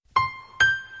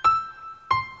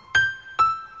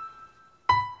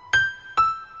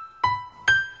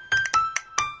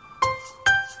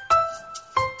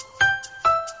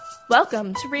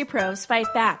Welcome to Repros Fight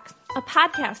Back, a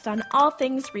podcast on all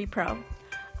things repro.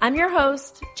 I'm your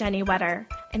host, Jenny Wetter,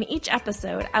 and each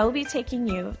episode I will be taking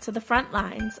you to the front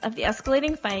lines of the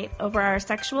escalating fight over our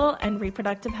sexual and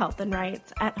reproductive health and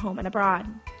rights at home and abroad.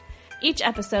 Each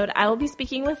episode I will be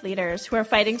speaking with leaders who are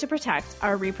fighting to protect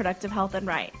our reproductive health and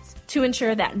rights, to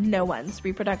ensure that no one's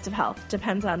reproductive health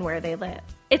depends on where they live.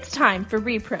 It's time for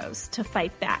Repros to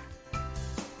fight back.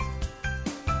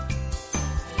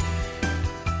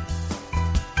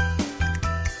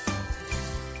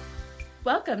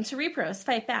 Welcome to Repros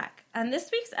Fight Back. On this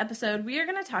week's episode, we are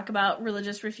going to talk about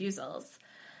religious refusals.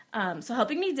 So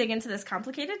helping me dig into this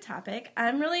complicated topic,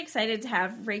 I'm really excited to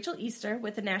have Rachel Easter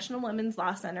with the National Women's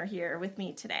Law Center here with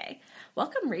me today.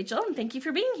 Welcome, Rachel, and thank you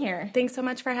for being here. Thanks so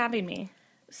much for having me.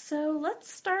 So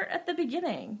let's start at the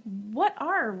beginning. What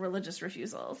are religious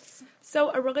refusals?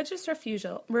 So a religious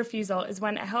refusal is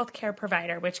when a healthcare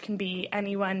provider, which can be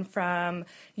anyone from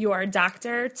your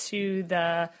doctor to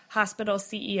the hospital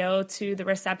CEO to the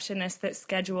receptionist that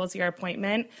schedules your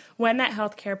appointment, when that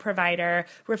healthcare provider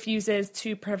refuses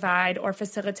to provide or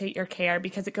facilitate your care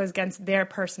because it goes against their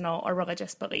personal or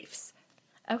religious beliefs.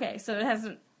 Okay, so it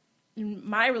hasn't.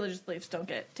 My religious beliefs don't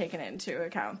get taken into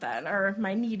account then, or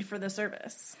my need for the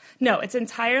service. No, it's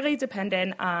entirely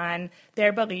dependent on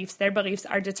their beliefs. Their beliefs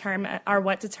are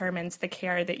what determines the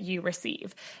care that you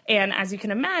receive. And as you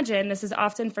can imagine, this is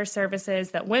often for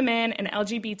services that women and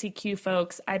LGBTQ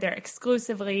folks either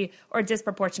exclusively or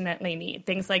disproportionately need.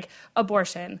 Things like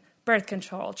abortion, birth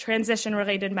control,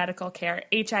 transition-related medical care,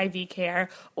 HIV care,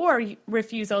 or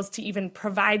refusals to even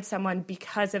provide someone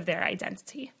because of their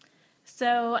identity.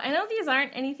 So I know these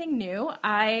aren't anything new.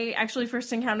 I actually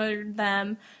first encountered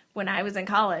them when I was in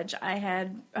college. I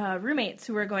had roommates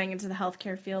who were going into the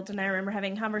healthcare field, and I remember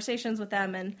having conversations with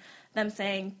them and them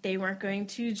saying they weren't going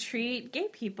to treat gay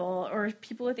people or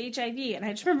people with HIV. And I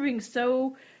just remember being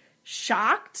so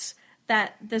shocked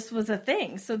that this was a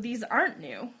thing. So these aren't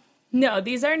new. No,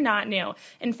 these are not new.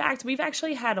 In fact, we've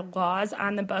actually had laws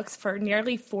on the books for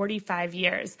nearly 45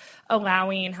 years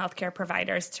allowing healthcare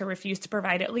providers to refuse to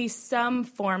provide at least some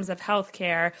forms of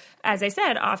healthcare, as I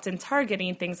said, often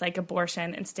targeting things like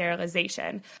abortion and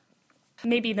sterilization.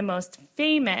 Maybe the most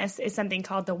famous is something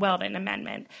called the Weldon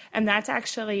Amendment, and that's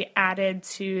actually added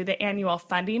to the annual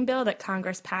funding bill that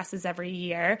Congress passes every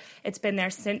year. It's been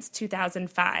there since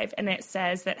 2005, and it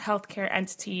says that healthcare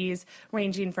entities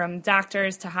ranging from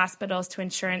doctors to hospitals to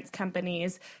insurance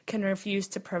companies can refuse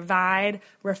to provide,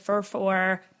 refer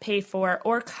for, pay for,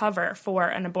 or cover for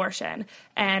an abortion.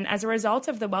 And as a result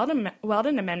of the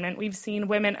Weldon Amendment, we've seen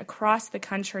women across the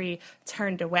country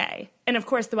turned away. And of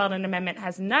course, the Weldon Amendment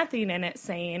has nothing in it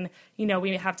saying,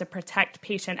 we have to protect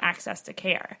patient access to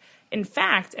care. In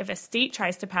fact, if a state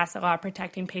tries to pass a law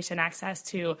protecting patient access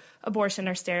to abortion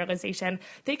or sterilization,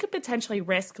 they could potentially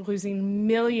risk losing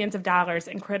millions of dollars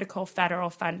in critical federal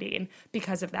funding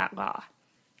because of that law.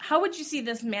 How would you see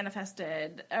this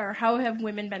manifested, or how have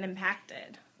women been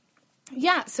impacted?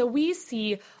 Yeah, so we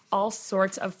see all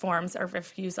sorts of forms of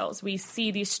refusals. We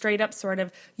see these straight up sort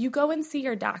of, you go and see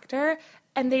your doctor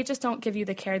and they just don't give you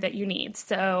the care that you need.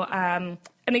 So an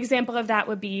example of that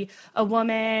would be a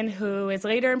woman who is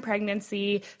later in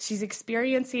pregnancy. She's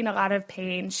experiencing a lot of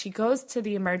pain. She goes to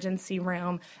the emergency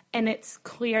room, and it's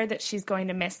clear that she's going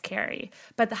to miscarry.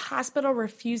 But the hospital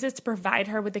refuses to provide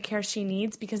her with the care she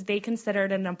needs because they consider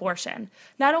it an abortion.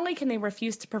 Not only can they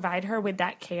refuse to provide her with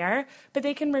that care, but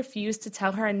they can refuse to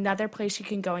tell her another place she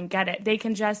can go and get it. They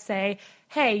can just say,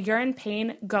 hey, you're in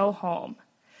pain, go home.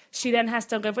 She then has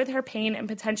to live with her pain and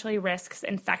potentially risks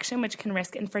infection, which can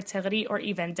risk infertility or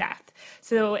even death.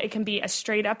 So it can be as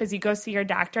straight up as you go see your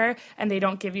doctor and they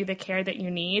don't give you the care that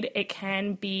you need. It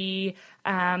can be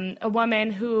a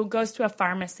woman who goes to a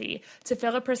pharmacy to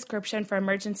fill a prescription for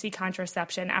emergency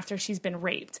contraception after she's been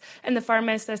raped. And the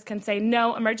pharmacist can say,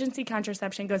 no, emergency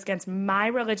contraception goes against my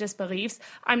religious beliefs.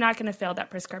 I'm not going to fill that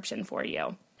prescription for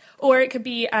you. Or it could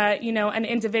be, an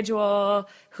individual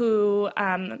who,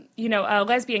 a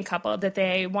lesbian couple that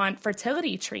they want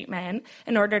fertility treatment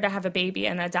in order to have a baby,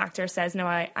 and a doctor says, no,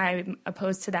 I'm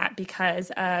opposed to that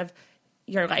because of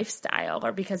your lifestyle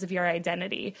or because of your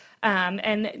identity.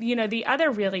 The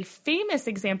other really famous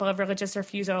example of religious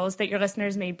refusals that your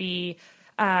listeners may be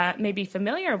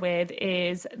familiar with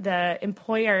is the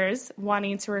employers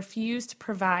wanting to refuse to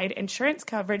provide insurance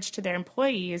coverage to their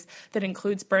employees that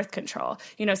includes birth control.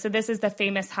 So this is the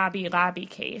famous Hobby Lobby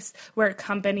case where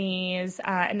companies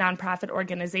and nonprofit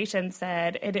organizations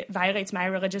said it violates my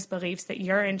religious beliefs that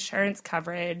your insurance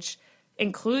coverage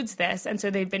includes this. And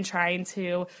so they've been trying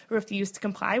to refuse to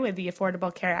comply with the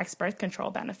Affordable Care Act's birth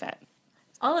control benefit.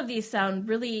 All of these sound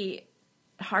really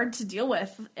hard to deal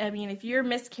with. I mean, if you're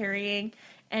miscarrying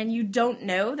and you don't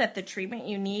know that the treatment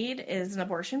you need is an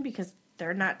abortion because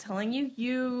they're not telling you,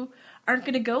 you aren't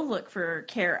going to go look for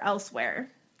care elsewhere.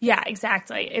 Yeah,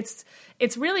 exactly.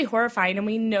 It's really horrifying, and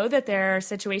we know that there are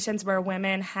situations where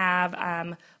women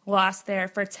have lost their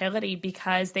fertility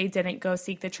because they didn't go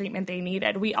seek the treatment they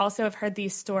needed. We also have heard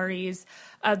these stories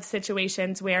of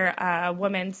situations where a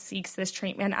woman seeks this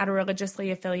treatment at a religiously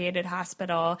affiliated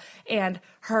hospital, and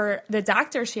the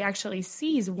doctor she actually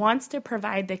sees wants to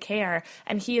provide the care,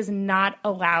 and he is not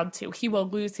allowed to. He will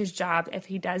lose his job if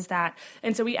he does that.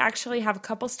 And so we actually have a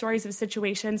couple stories of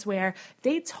situations where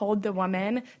they told the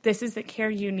woman, this is the care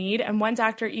you need. And one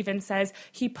doctor even says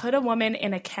he put a woman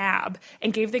in a cab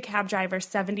and gave the cab driver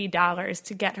 $70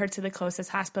 to get her to the closest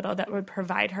hospital that would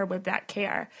provide her with that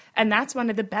care. And that's one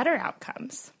of the better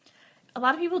outcomes. A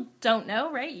lot of people don't know,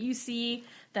 right? You see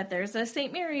that there's a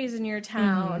St. Mary's in your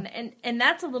town, and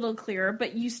that's a little clearer,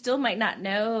 but you still might not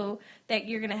know that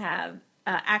you're going to have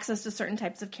access to certain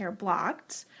types of care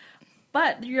blocked.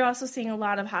 But you're also seeing a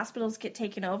lot of hospitals get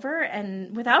taken over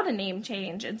and without a name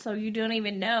change. And so you don't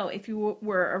even know if you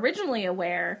were originally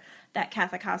aware that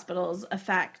Catholic hospitals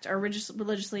affect or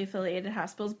religiously affiliated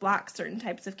hospitals block certain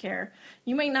types of care.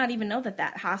 You might not even know that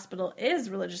that hospital is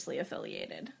religiously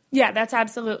affiliated. Yeah, that's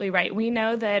absolutely right. We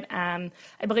know that I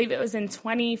believe it was in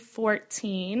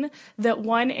 2014 that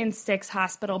 1 in 6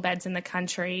 hospital beds in the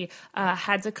country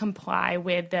had to comply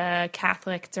with the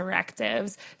Catholic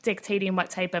directives dictating what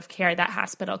type of care that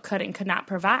hospital could and could not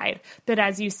provide. But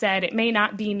as you said, it may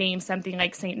not be named something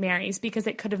like St. Mary's because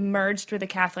it could have merged with a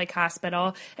Catholic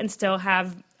hospital and still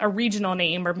have a regional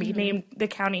name or be named the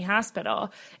county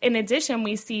hospital. In addition,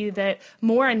 we see that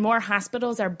more and more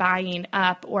hospitals are buying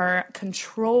up or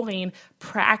controlling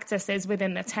practices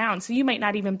within the town. So you might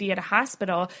not even be at a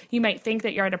hospital. You might think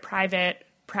that you're at a private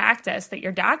practice that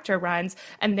your doctor runs,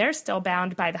 and they're still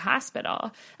bound by the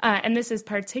hospital. And this is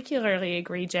particularly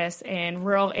egregious in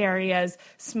rural areas,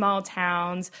 small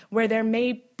towns, where there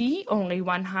may be only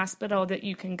one hospital that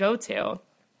you can go to.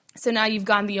 So now you've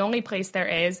gone the only place there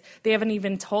is. They haven't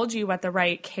even told you what the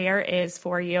right care is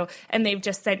for you, and they've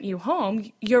just sent you home.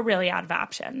 You're really out of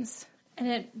options. And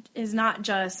it is not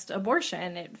just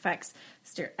abortion. It affects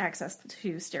access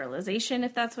to sterilization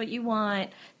if that's what you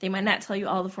want. They might not tell you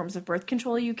all the forms of birth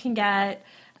control you can get.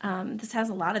 This has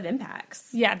a lot of impacts.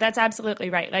 Yeah, that's absolutely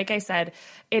right. Like I said,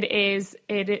 it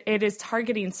is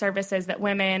targeting services that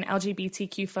women,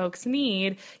 LGBTQ folks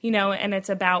need, and it's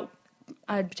about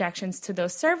objections to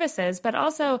those services, but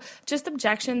also just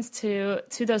objections to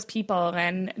those people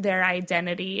and their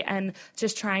identity and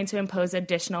just trying to impose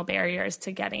additional barriers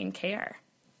to getting care.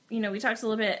 We talked a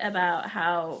little bit about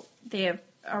how they have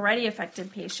already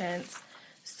affected patients.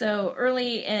 So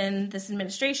early in this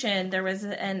administration, there was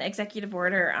an executive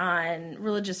order on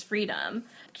religious freedom.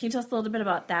 Can you tell us a little bit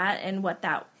about that and what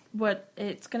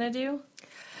it's going to do?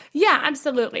 Yeah,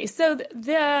 absolutely. So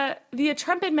the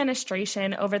Trump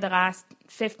administration over the last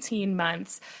 15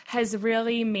 months has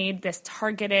really made this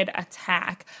targeted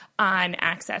attack on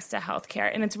access to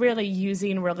healthcare, and it's really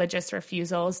using religious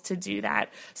refusals to do that.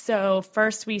 So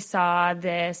first we saw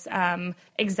this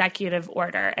executive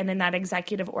order, and in that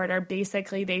executive order,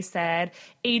 basically they said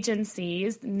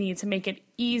agencies need to make it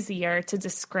easier to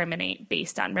discriminate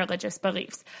based on religious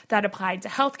beliefs. That applied to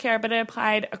healthcare, but it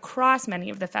applied across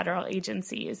many of the federal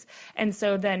agencies. And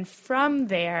so then from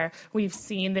there, we've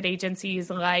seen that agencies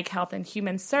like Health and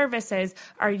Human Services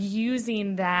are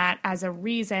using that as a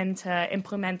reason to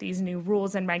implement these new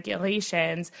rules and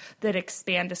regulations that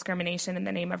expand discrimination in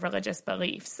the name of religious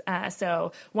beliefs.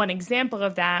 So one example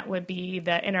of that would be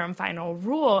the interim final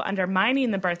rule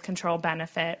undermining the birth control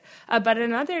benefit. But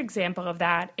another example of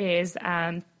that is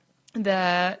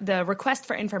the request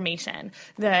for information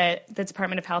that the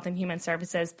Department of Health and Human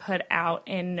Services put out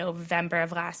in November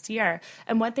of last year.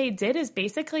 And what they did is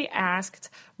basically asked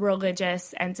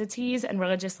religious entities and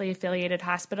religiously affiliated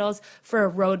hospitals for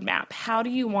a roadmap. How do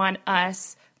you want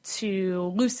us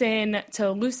to loosen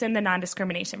the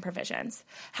non-discrimination provisions?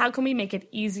 How can we make it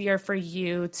easier for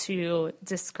you to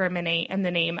discriminate in the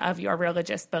name of your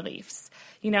religious beliefs?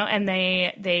 And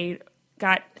they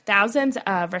got thousands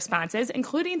of responses,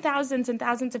 including thousands and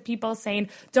thousands of people saying,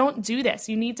 don't do this.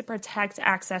 You need to protect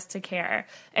access to care.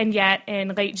 And yet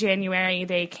in late January,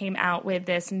 they came out with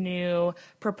this new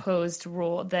proposed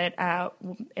rule that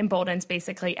emboldens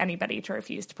basically anybody to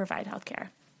refuse to provide health care.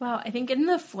 Wow, I think in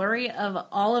the flurry of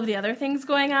all of the other things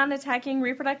going on attacking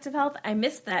reproductive health, I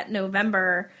missed that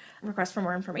November request for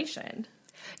more information.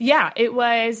 Yeah, it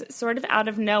was sort of out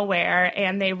of nowhere,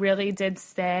 and they really did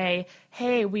say,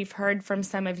 hey, we've heard from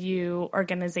some of you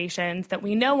organizations that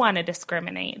we know want to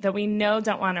discriminate, that we know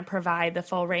don't want to provide the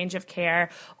full range of care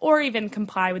or even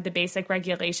comply with the basic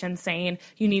regulations saying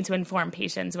you need to inform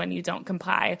patients when you don't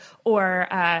comply, or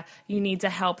you need to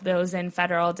help those in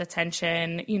federal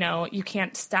detention. You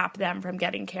can't stop them from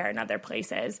getting care in other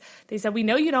places. They said, we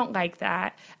know you don't like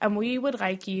that, and we would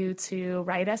like you to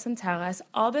write us and tell us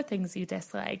all the things you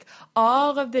dislike,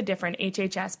 all of the different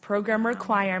HHS program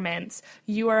requirements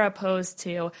you are opposed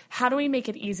to. How do we make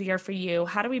it easier for you?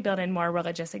 How do we build in more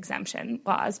religious exemption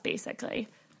laws, basically?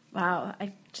 Wow,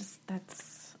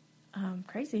 that's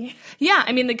crazy. Yeah,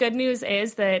 I mean, the good news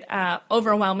is that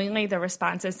overwhelmingly the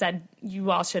responses said you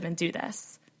all shouldn't do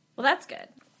this. Well, that's good.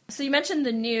 So you mentioned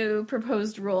the new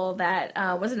proposed rule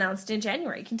that was announced in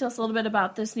January. Can you tell us a little bit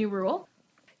about this new rule?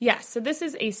 Yes, so this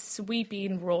is a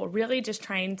sweeping rule, really just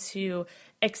trying to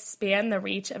expand the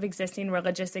reach of existing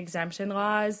religious exemption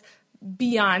laws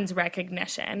beyond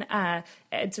recognition.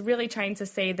 It's really trying to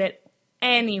say that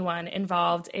anyone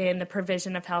involved in the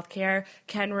provision of healthcare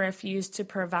can refuse to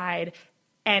provide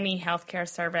any healthcare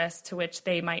service to which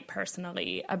they might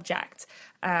personally object.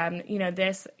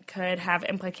 This could have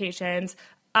implications,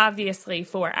 obviously,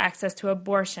 for access to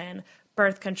abortion,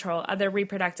 birth control, other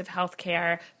reproductive health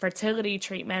care, fertility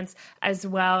treatments, as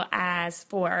well as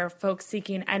for folks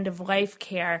seeking end-of-life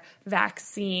care,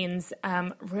 vaccines,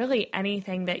 really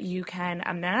anything that you can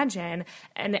imagine.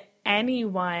 And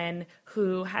anyone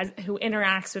who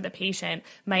interacts with a patient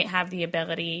might have the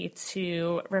ability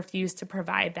to refuse to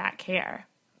provide that care.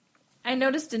 I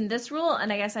noticed in this rule,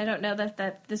 and I guess I don't know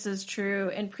that this is true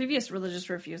in previous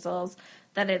religious refusals,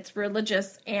 that it's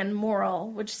religious and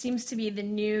moral, which seems to be the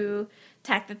new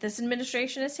tack that this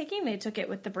administration is taking. They took it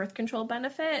with the birth control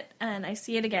benefit, and I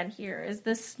see it again here. Is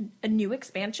this a new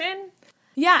expansion?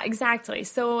 Yeah, exactly.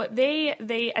 So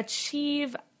they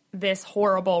achieve this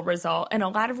horrible result in a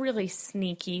lot of really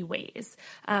sneaky ways.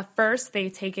 First, they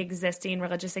take existing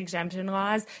religious exemption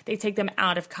laws, they take them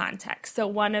out of context. So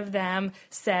one of them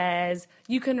says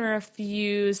you can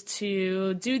refuse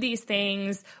to do these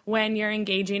things when you're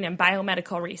engaging in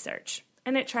biomedical research.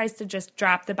 And it tries to just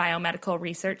drop the biomedical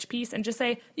research piece and just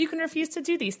say, you can refuse to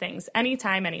do these things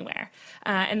anytime, anywhere.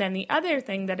 And then the other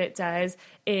thing that it does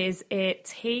is it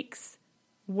takes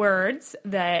words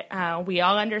that we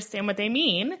all understand what they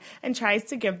mean and tries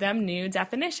to give them new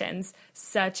definitions,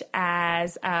 such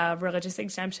as religious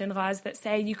exemption laws that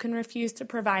say you can refuse to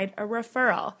provide a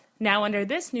referral. Now, under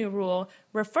this new rule,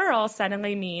 referral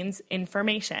suddenly means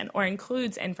information or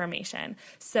includes information.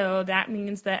 So that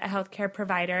means that a healthcare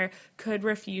provider could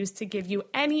refuse to give you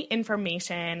any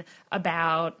information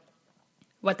about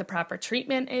what the proper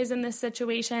treatment is in this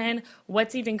situation,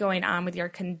 what's even going on with your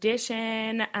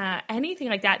condition, anything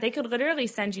like that. They could literally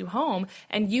send you home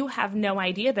and you have no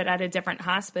idea that at a different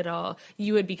hospital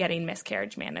you would be getting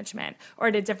miscarriage management, or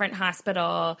at a different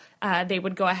hospital they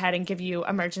would go ahead and give you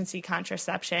emergency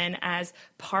contraception as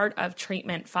part of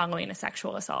treatment following a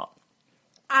sexual assault.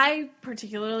 I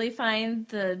particularly find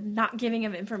the not giving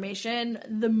of information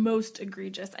the most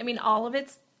egregious. I mean, all of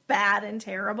it's bad and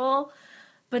terrible,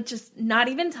 but just not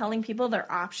even telling people their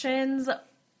options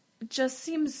just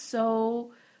seems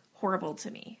so horrible to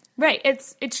me. Right.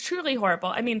 It's truly horrible.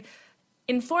 I mean,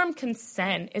 informed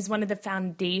consent is one of the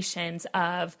foundations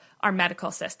of our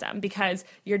medical system because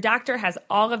your doctor has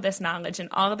all of this knowledge and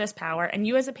all of this power, and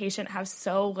you as a patient have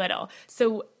so little.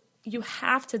 So you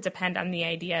have to depend on the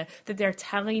idea that they're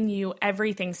telling you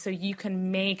everything so you can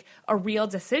make a real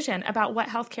decision about what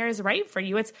healthcare is right for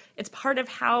you. It's part of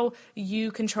how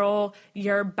you control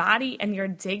your body and your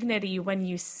dignity when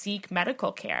you seek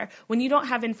medical care. When you don't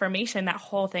have information, that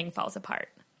whole thing falls apart.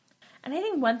 And I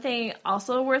think one thing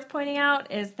also worth pointing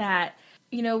out is that,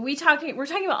 we're talking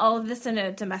about all of this in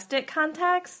a domestic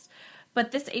context,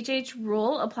 but this HH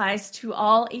rule applies to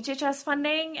all HHS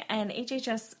funding, and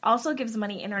HHS also gives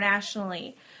money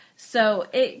internationally. So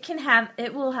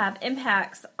it will have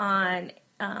impacts on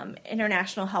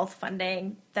international health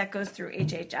funding that goes through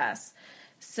HHS.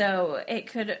 So it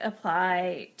could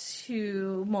apply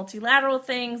to multilateral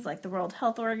things like the World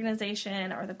Health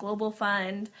Organization or the Global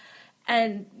Fund.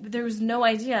 And there's no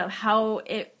idea of how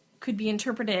it could be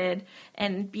interpreted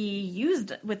and be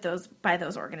used by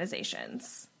those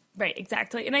organizations. Right,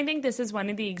 exactly. And I think this is one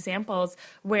of the examples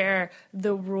where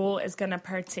the rule is going to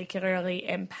particularly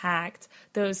impact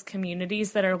those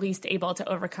communities that are least able to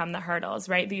overcome the hurdles,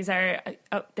 right? There's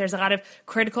a lot of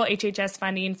critical HHS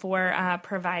funding for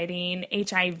providing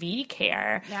HIV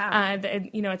care. Yeah.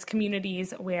 It's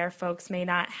communities where folks may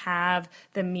not have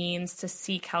the means to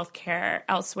seek health care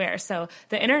elsewhere. So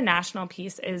the international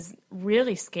piece is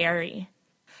really scary.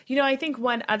 I think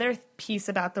one other piece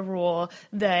about the rule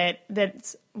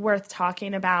that's worth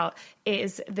talking about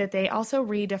is that they also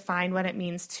redefine what it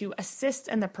means to assist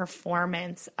in the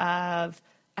performance of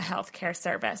a healthcare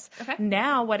service. Okay.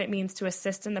 Now, what it means to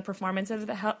assist in the performance of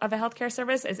a healthcare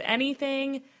service is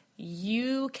anything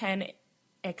you can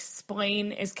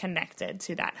explain is connected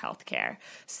to that healthcare.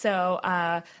 So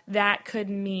that could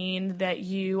mean that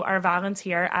you are a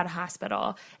volunteer at a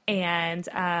hospital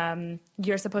and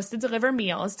you're supposed to deliver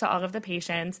meals to all of the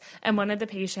patients, and one of the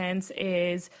patients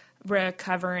is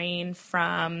recovering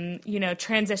from,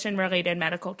 transition-related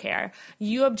medical care.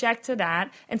 You object to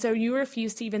that, and so you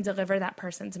refuse to even deliver that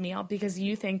person's meal because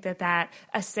you think that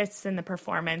assists in the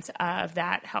performance of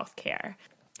that health care.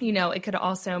 It could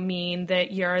also mean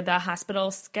that you're the hospital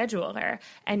scheduler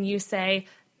and you say,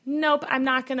 nope, I'm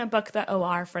not going to book the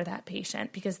OR for that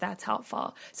patient because that's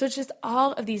helpful. So it's just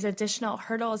all of these additional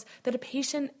hurdles that a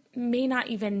patient may not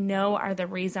even know are the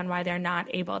reason why they're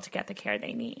not able to get the care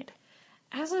they need.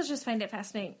 I also just find it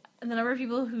fascinating the number of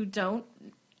people who don't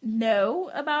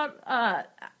know about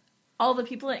all the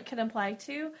people it can apply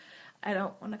to. I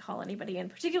don't want to call anybody in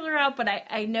particular out, but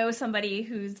I know somebody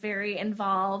who's very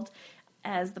involved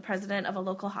as the president of a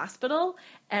local hospital,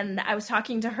 and I was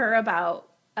talking to her about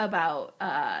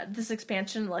this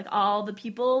expansion, like all the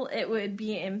people it would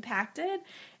be impacted,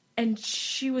 and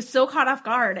she was so caught off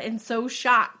guard and so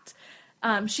shocked.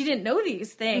 She didn't know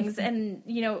these things, and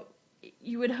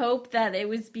you would hope that it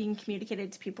was being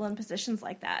communicated to people in positions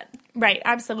like that. Right,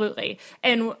 absolutely.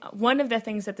 And one of the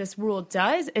things that this rule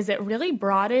does is it really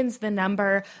broadens the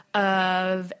number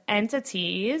of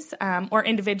entities or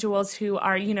individuals who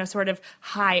are, sort of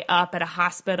high up at a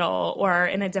hospital or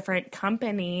in a different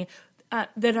company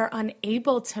that are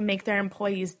unable to make their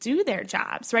employees do their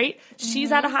jobs, right? Mm-hmm.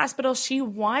 She's at a hospital. She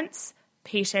wants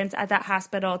patients at that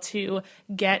hospital to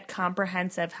get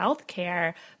comprehensive health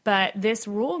care, but this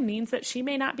rule means that she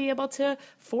may not be able to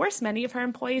force many of her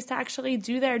employees to actually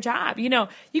do their job.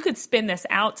 You could spin this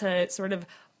out to sort of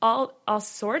all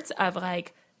sorts of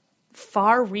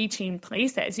far-reaching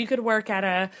places. You could work at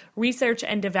a research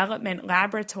and development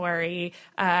laboratory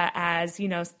as,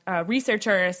 a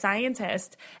researcher or a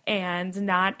scientist and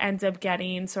not end up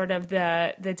getting sort of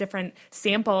the different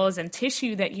samples and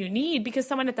tissue that you need because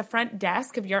someone at the front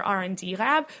desk of your R&D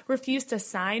lab refused to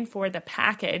sign for the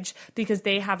package because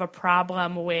they have a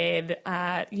problem with,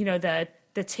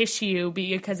 the tissue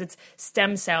because it's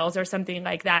stem cells or something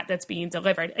like that that's being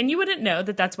delivered. And you wouldn't know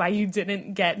that that's why you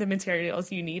didn't get the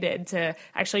materials you needed to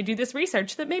actually do this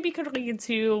research that maybe could lead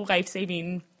to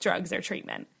life-saving drugs or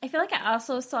treatment. I feel like I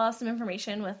also saw some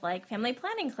information with family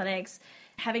planning clinics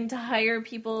having to hire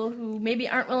people who maybe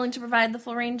aren't willing to provide the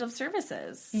full range of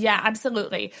services. Yeah,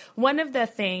 absolutely. One of the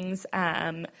things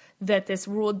that this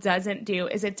rule doesn't do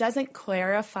is it doesn't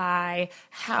clarify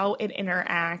how it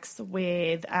interacts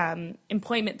with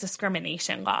employment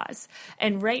discrimination laws.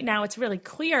 And right now it's really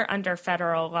clear under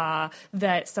federal law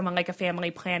that someone like a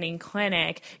family planning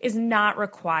clinic is not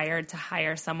required to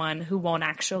hire someone who won't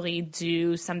actually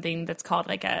do something that's called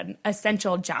an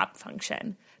essential job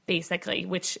function, basically,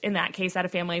 which in that case at a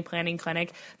family planning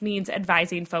clinic means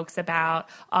advising folks about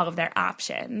all of their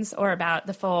options or about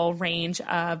the full range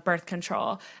of birth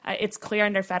control. It's clear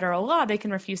under federal law they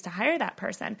can refuse to hire that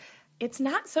person. It's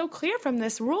not so clear from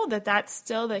this rule that that's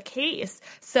still the case.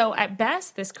 So at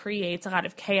best, this creates a lot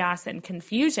of chaos and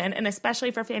confusion, and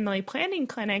especially for family planning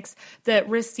clinics that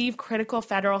receive critical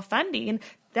federal funding,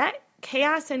 that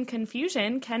chaos and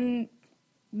confusion can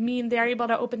mean they're able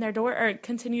to open their door or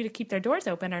continue to keep their doors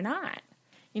open or not.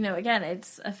 Again,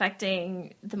 it's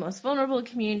affecting the most vulnerable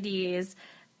communities,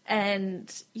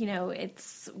 and,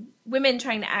 it's women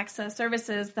trying to access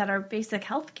services that are basic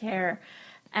health care,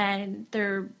 and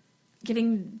they're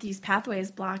getting these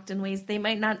pathways blocked in ways they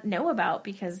might not know about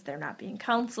because they're not being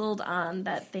counseled on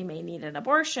that they may need an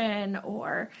abortion,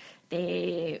 or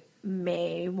they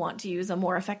may want to use a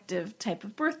more effective type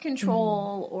of birth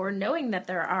control, or knowing that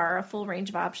there are a full range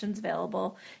of options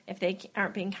available if they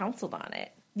aren't being counseled on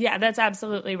it. Yeah, that's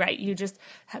absolutely right. You just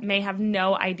may have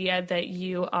no idea that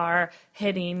you are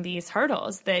hitting these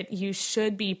hurdles, that you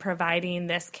should be providing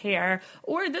this care,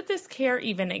 or that this care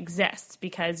even exists,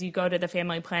 because you go to the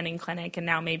family planning clinic and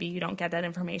now maybe you don't get that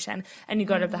information, and you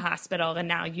go to the hospital and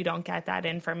now you don't get that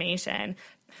information.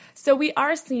 So we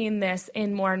are seeing this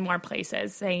in more and more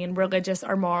places, saying religious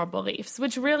or moral beliefs,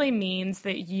 which really means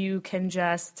that you can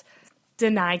just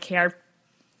deny care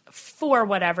for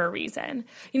whatever reason.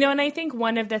 And I think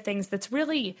one of the things that's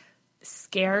really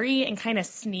scary and kind of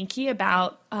sneaky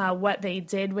about what they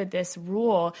did with this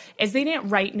rule is they didn't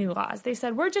write new laws. They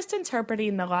said, we're just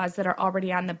interpreting the laws that are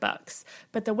already on the books.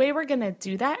 But the way we're going to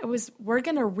do that was we're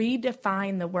going to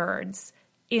redefine the words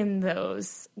in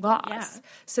those laws. Yeah.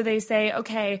 So they say,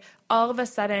 okay, all of a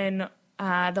sudden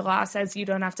the law says you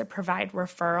don't have to provide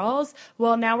referrals.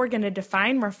 Well, now we're going to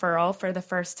define referral for the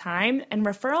first time. And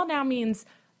referral now means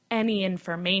any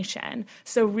information.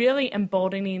 So really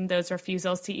emboldening those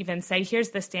refusals to even say,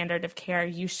 here's the standard of care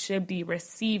you should be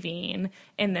receiving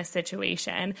in this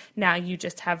situation. Now you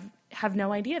just have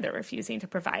no idea they're refusing to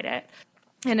provide it.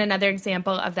 And another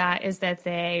example of that is that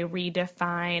they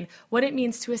redefine what it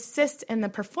means to assist in the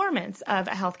performance of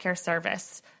a healthcare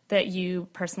service that you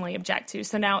personally object to.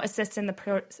 So now assist in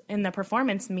the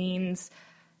performance means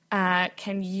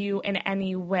can you in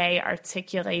any way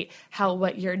articulate how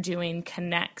what you're doing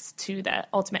connects to the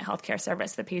ultimate healthcare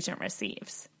service the patient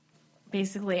receives?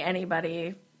 Basically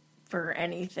anybody for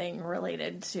anything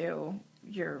related to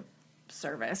your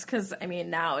service. Because, I mean,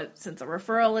 now since a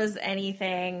referral is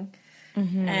anything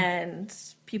and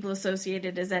people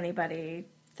associated as anybody,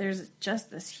 there's just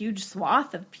this huge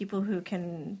swath of people who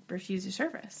can refuse your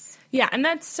service. Yeah, and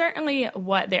that's certainly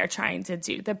what they're trying to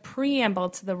do. The preamble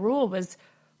to the rule was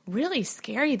really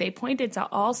scary. They pointed to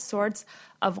all sorts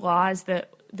of laws that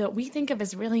we think of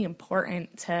as really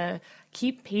important to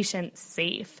keep patients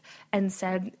safe and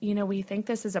said, we think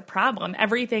this is a problem.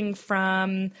 Everything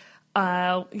from,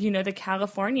 the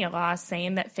California law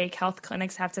saying that fake health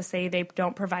clinics have to say they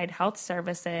don't provide health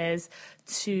services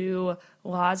to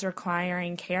laws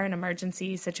requiring care in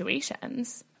emergency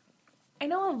situations. I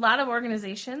know a lot of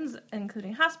organizations,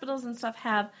 including hospitals and stuff,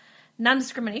 have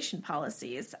non-discrimination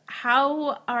policies.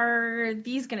 How are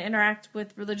these going to interact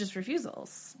with religious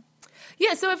refusals?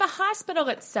 Yeah, so if a hospital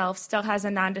itself still has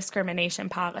a non-discrimination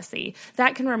policy,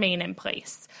 that can remain in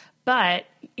place. But,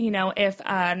 if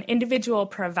an individual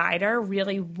provider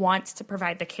really wants to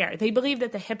provide the care, they believe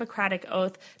that the Hippocratic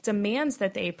Oath demands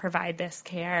that they provide this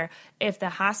care. If the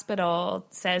hospital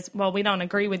says, well, we don't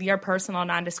agree with your personal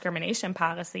non-discrimination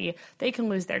policy, they can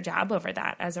lose their job over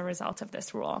that as a result of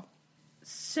this rule.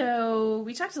 So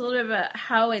we talked a little bit about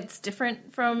how it's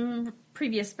different from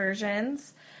previous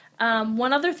versions.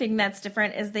 One other thing that's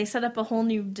different is they set up a whole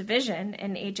new division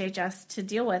in HHS to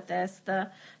deal with this, the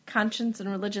Conscience and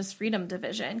Religious Freedom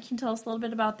Division. Can you tell us a little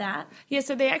bit about that? Yeah,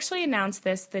 so they actually announced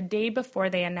this the day before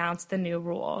they announced the new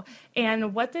rule.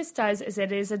 And what this does is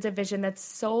it is a division that's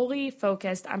solely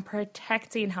focused on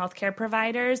protecting healthcare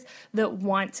providers that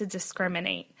want to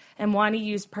discriminate and want to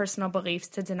use personal beliefs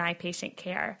to deny patient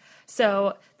care.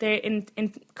 So they're in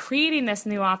creating this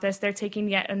new office, they're taking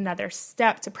yet another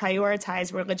step to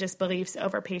prioritize religious beliefs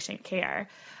over patient care.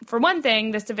 For one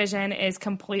thing, this division is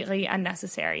completely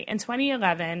unnecessary. In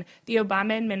 2011, the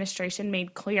Obama administration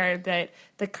made clear that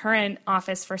the current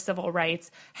Office for Civil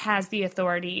Rights has the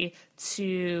authority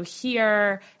to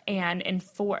hear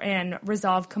and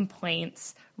resolve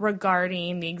complaints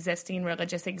regarding the existing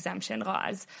religious exemption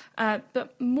laws.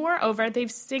 But moreover,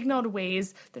 they've signaled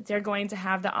ways that they're going to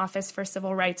have the Office for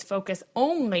Civil Rights focus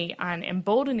only on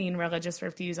emboldening religious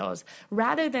refusals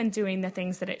rather than doing the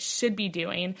things that it should be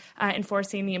doing,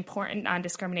 enforcing the important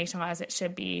non-discrimination laws it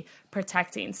should be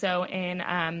protecting. So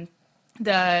in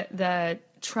the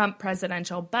Trump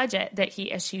presidential budget that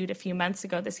he issued a few months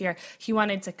ago this year, he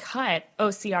wanted to cut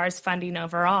OCR's funding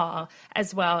overall,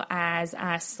 as well as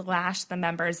slash the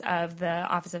members of the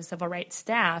Office of Civil Rights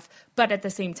staff. But at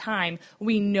the same time,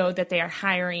 we know that they are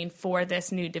hiring for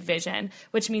this new division,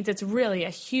 which means it's really a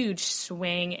huge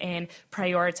swing in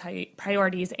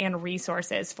priorities and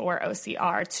resources for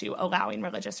OCR to allowing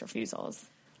religious refusals.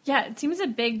 Yeah, it seems a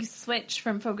big switch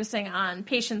from focusing on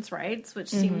patients' rights, which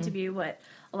seemed to be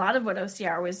a lot of what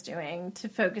OCR was doing, to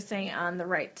focusing on the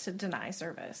right to deny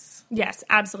service. Yes,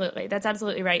 absolutely. That's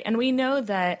absolutely right. And we know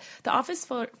that the Office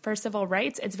for Civil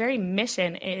Rights, its very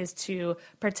mission is to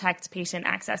protect patient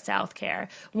access to health care.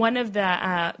 One of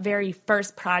the very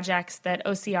first projects that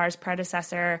OCR's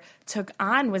predecessor took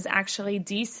on was actually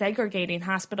desegregating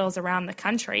hospitals around the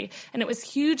country. And it was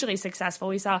hugely successful.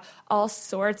 We saw all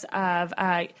sorts of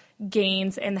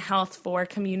gains in health for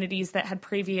communities that had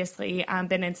previously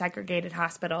been in segregated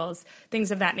hospitals,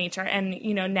 things of that nature. And,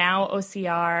 now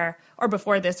OCR, or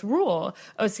before this rule,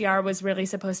 OCR was really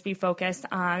supposed to be focused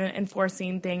on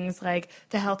enforcing things like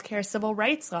the Healthcare Civil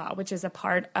Rights Law, which is a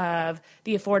part of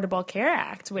the Affordable Care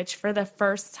Act, which for the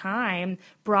first time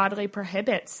broadly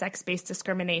prohibits sex-based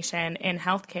discrimination in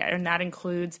healthcare. And that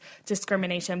includes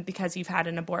discrimination because you've had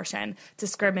an abortion,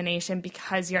 discrimination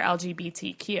because you're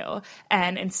LGBTQ.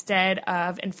 And instead instead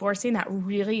of enforcing that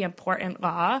really important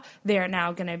law, they're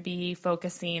now going to be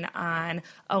focusing on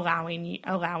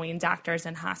allowing doctors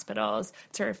and hospitals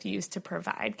to refuse to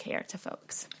provide care to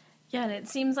folks. Yeah, and it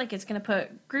seems like it's going to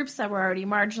put groups that were already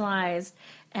marginalized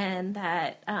and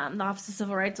that the Office of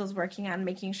Civil Rights was working on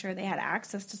making sure they had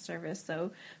access to service,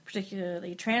 so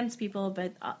particularly trans people,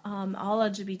 but all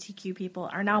LGBTQ people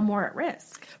are now more at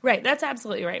risk. Right, that's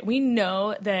absolutely right. We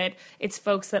know that it's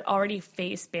folks that already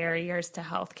face barriers to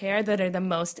healthcare that are the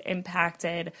most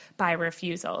impacted by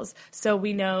refusals. So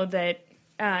we know that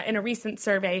in a recent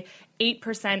survey,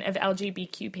 8% of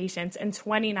LGBTQ patients and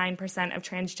 29% of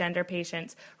transgender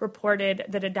patients reported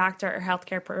that a doctor or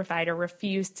healthcare provider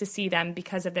refused to see them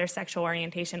because of their sexual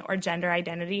orientation or gender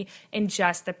identity in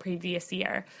just the previous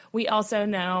year. We also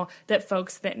know that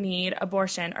folks that need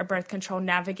abortion or birth control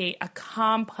navigate a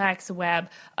complex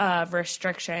web of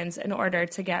restrictions in order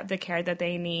to get the care that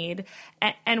they need.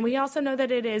 And we also know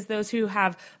that it is those who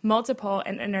have multiple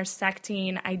and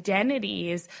intersecting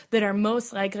identities that are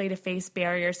most likely to face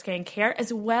barriers to getting care,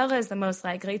 as well as the most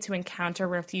likely to encounter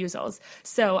refusals.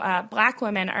 So Black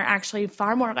women are actually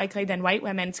far more likely than white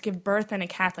women to give birth in a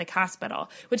Catholic hospital,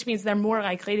 which means they're more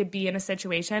likely to be in a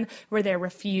situation where they're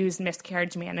refused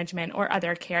miscarriage management or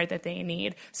other care that they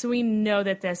need. So we know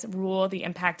that this rule, the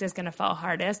impact is going to fall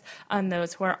hardest on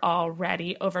those who are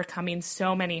already overcoming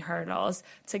so many hurdles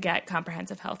to get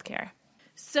comprehensive health care.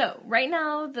 So right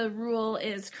now, the rule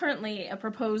is currently a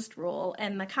proposed rule,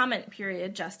 and the comment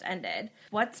period just ended.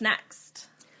 What's next?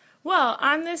 Well,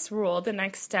 on this rule, the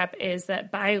next step is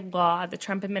that by law, the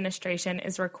Trump administration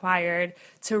is required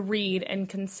to read and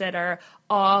consider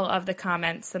all of the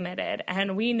comments submitted.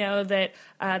 And we know that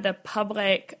the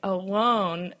public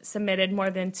alone submitted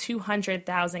more than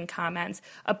 200,000 comments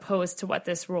opposed to what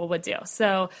this rule would do.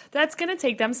 So that's going to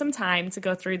take them some time to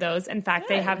go through those. In fact,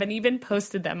 They haven't even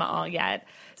posted them all yet.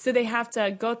 So they have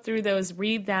to go through those,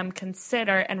 read them,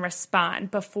 consider, and respond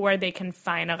before they can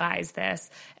finalize this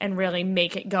and really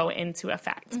make it go into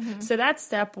effect. Mm-hmm. So that's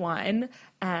step one.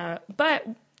 But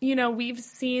we've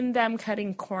seen them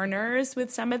cutting corners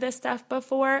with some of this stuff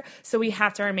before, so we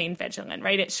have to remain vigilant,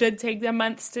 right? It should take them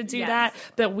months to do that,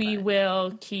 but we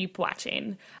will keep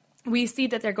watching. We see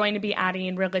that they're going to be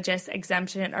adding religious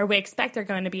exemption, or we expect they're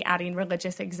going to be adding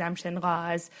religious exemption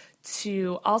laws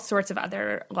to all sorts of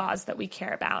other laws that we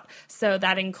care about. So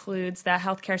that includes the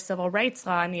Healthcare Civil Rights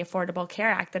Law and the Affordable Care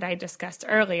Act that I discussed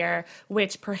earlier,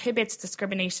 which prohibits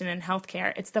discrimination in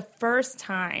healthcare. It's the first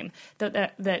time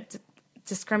that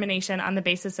discrimination on the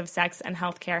basis of sex and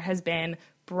healthcare has been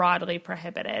broadly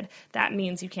prohibited. That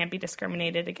means you can't be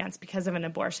discriminated against because of an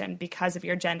abortion, because of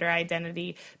your gender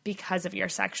identity, because of your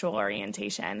sexual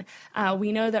orientation.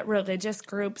 We know that religious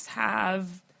groups have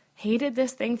hated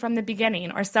this thing from the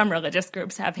beginning, or some religious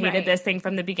groups have hated this thing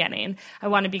from the beginning. I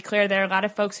want to be clear, there are a lot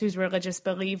of folks whose religious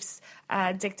beliefs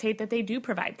dictate that they do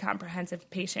provide comprehensive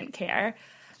patient care.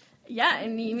 Yeah,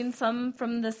 and even some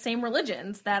from the same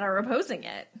religions that are opposing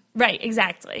it. Right,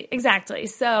 exactly.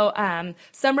 So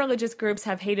some religious groups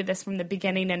have hated this from the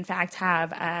beginning, in fact,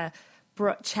 have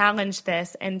challenged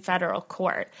this in federal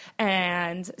court.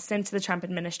 And since the Trump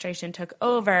administration took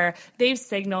over, they've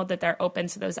signaled that they're open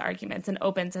to those arguments and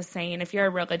open to saying, if you're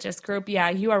a religious group,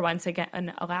 you are once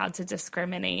again allowed to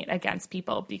discriminate against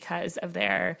people because of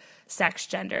their sex,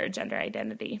 gender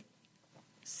identity.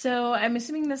 So I'm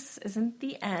assuming this isn't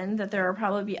the end, that there will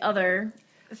probably be other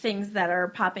things that are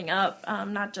popping up,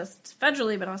 not just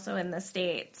federally, but also in the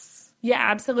states. Yeah,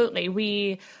 absolutely.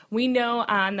 We know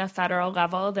on the federal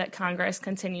level that Congress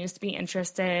continues to be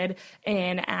interested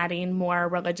in adding more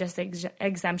religious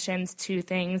exemptions to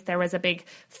things. There was a big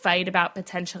fight about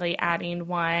potentially adding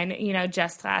one,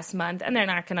 just last month, and they're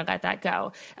not going to let that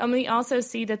go. And we also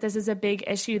see that this is a big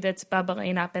issue that's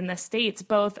bubbling up in the states,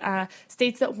 both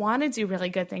states that want to do really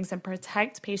good things and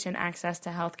protect patient access to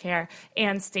healthcare,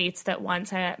 and states that want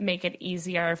to make it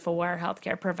easier for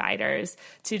healthcare providers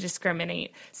to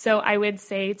discriminate. So I would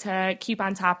say to keep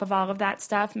on top of all of that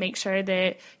stuff. Make sure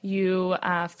that you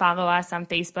follow us on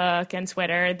Facebook and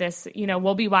Twitter.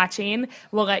 We'll be watching.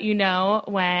 We'll let you know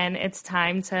when it's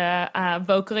time to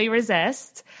vocally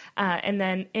resist. And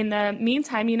then in the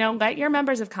meantime, let your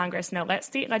members of Congress know, let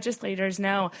state legislators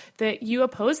know that you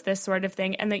oppose this sort of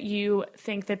thing and that you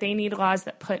think that they need laws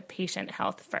that put patient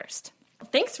health first.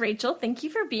 Thanks, Rachel. Thank you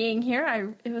for being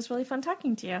here. It was really fun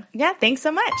talking to you. Yeah, thanks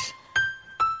so much.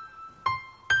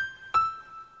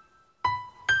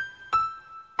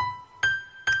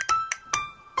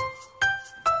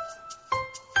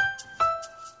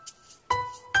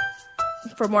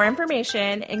 For more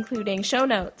information, including show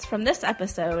notes from this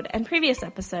episode and previous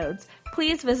episodes,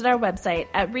 please visit our website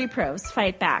at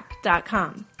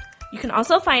reprosfightback.com. You can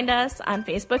also find us on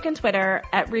Facebook and Twitter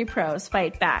at Repros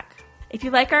Fight Back. If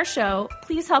you like our show,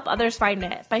 please help others find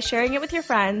it by sharing it with your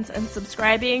friends and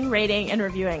subscribing, rating, and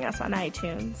reviewing us on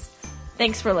iTunes.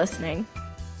 Thanks for listening.